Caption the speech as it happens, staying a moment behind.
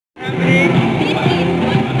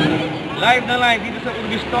live na live dito sa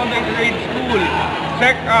Urbistondo Integrated School.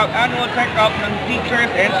 Annual check-up ng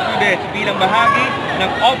teachers and students bilang bahagi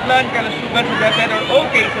ng Oplan Kalusugan sa DepEd or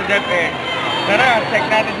OK sa DepEd. Tara, check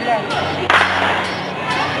natin sila.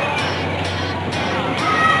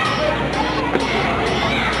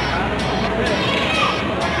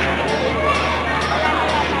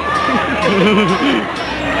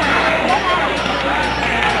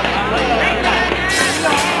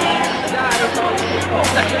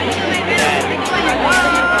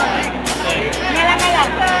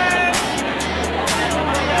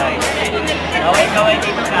 Kaway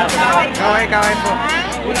dito ka. Kaway po.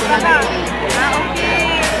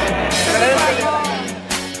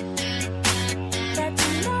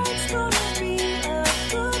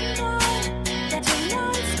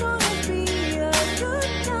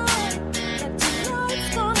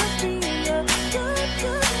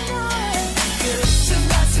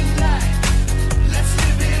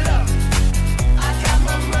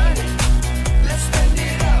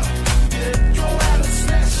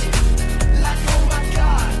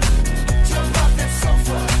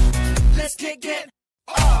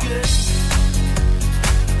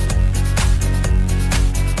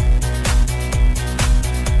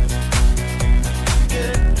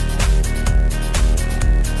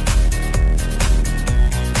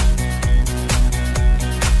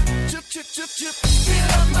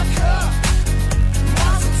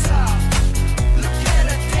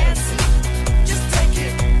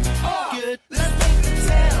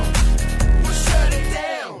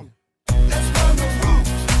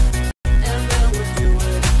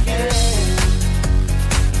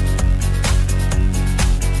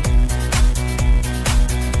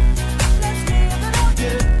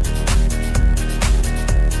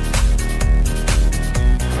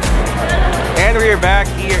 And we are back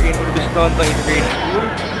here in Urbistondo Integrated School.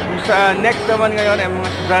 Kung sa next naman ngayon ay mga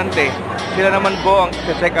estudyante, sila naman po ang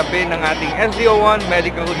check upin ng ating SDO1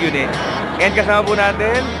 Medical Unit. And kasama po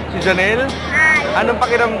natin si Janelle. Anong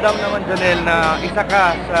pakiramdam naman, Janelle, na isa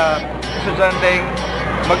ka sa estudyanteng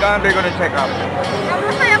mag-undergo ng check-up?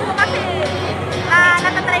 Masaya po kasi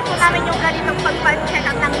natatry po namin yung ganitong pag-check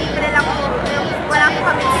up ng libre lang po. Wala po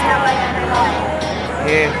kami sinabayaran.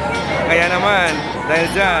 Yes. Kaya naman, dahil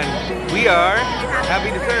dyan, we are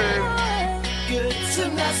happy to serve. Good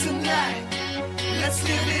tonight, let's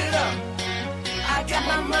live it up. I got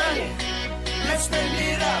my money, let's spend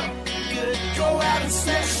it up. Good, go out and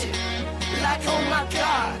smash it, like oh my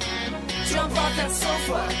God. Jump off that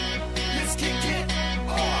sofa, let's kick it.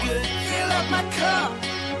 Good, fill up my cup,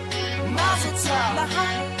 mazel tov.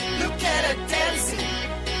 Look at her dancing,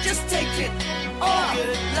 just take it off.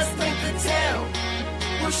 Good, let's paint the town,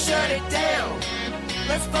 we'll shut it down.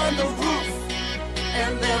 Let's burn the roof,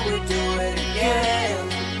 and then we do it again.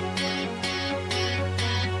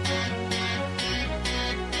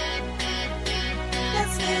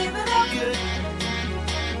 Let's live it up good.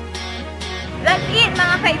 That's it,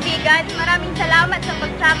 mga kaibigan. Maraming salamat sa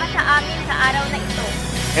pagsama sa amin sa araw na ito.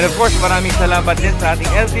 And of course, maraming salamat din sa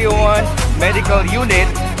ating SDO1 Medical Unit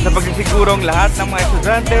sa pagsisigurong lahat ng mga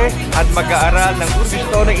estudyante at mag-aaral ng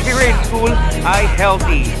Urbistondo Integrated School ay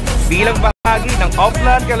healthy. Bilang bahagi ng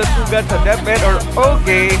Oplan Kalusugan sa DepEd or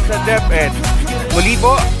OK sa DepEd. Muli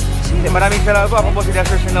po, maraming salamat po. Ako po si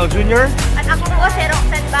Dr. Chanel Jr. At ako po si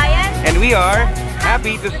Roxanne Bayan. And we are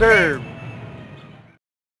happy to serve.